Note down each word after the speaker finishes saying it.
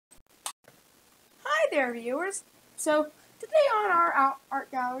there, viewers! So, today on our art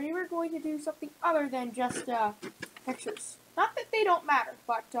gallery, we're going to do something other than just pictures. Not that they don't matter,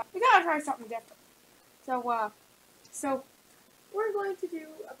 but we gotta try something different. So we're going to do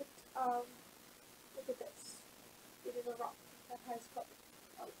a bit of, look at this. It is a rock that has color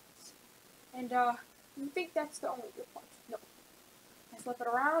elements. And you think that's the only good part. No. I flip it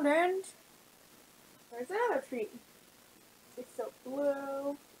around and there's another tree. It's so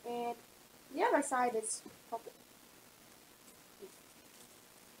blue, and the other side is purple.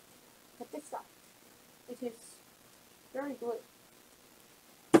 But this side, it is very blue.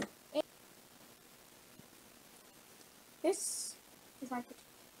 And this is my picture.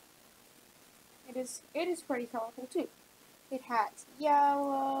 It is pretty colorful too. It has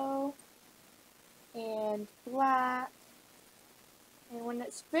yellow and black, and when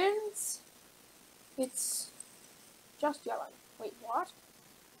it spins, it's just yellow. Wait, what?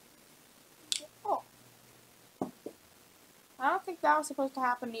 Oh. I don't think that was supposed to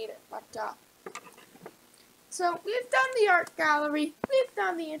happen either, but, so, we've done the art gallery, we've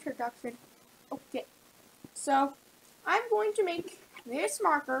done the introduction. Okay, so, I'm going to make this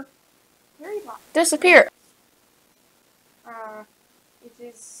marker very long. Disappear. It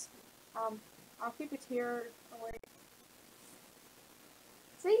is, I'll keep it here away.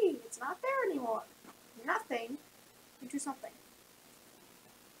 See, it's not there anymore. Nothing into something.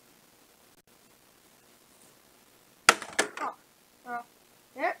 Oh,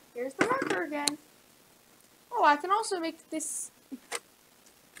 yep, here's the marker again. Oh, I can also make this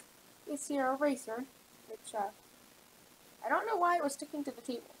here eraser, which, I don't know why it was sticking to the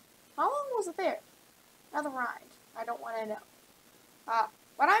table. How long was it there? Never mind. I don't want to know.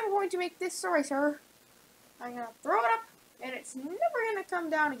 But I'm going to make this eraser. I'm going to throw it up, and it's never going to come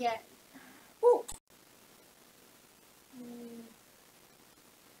down again. Ooh.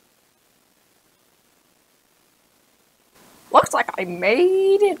 Looks like I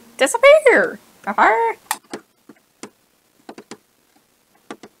made it disappear.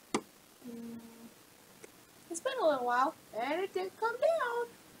 It's been a little while, and it did come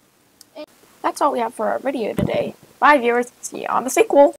down. That's all we have for our video today. Bye viewers, see you on the sequel.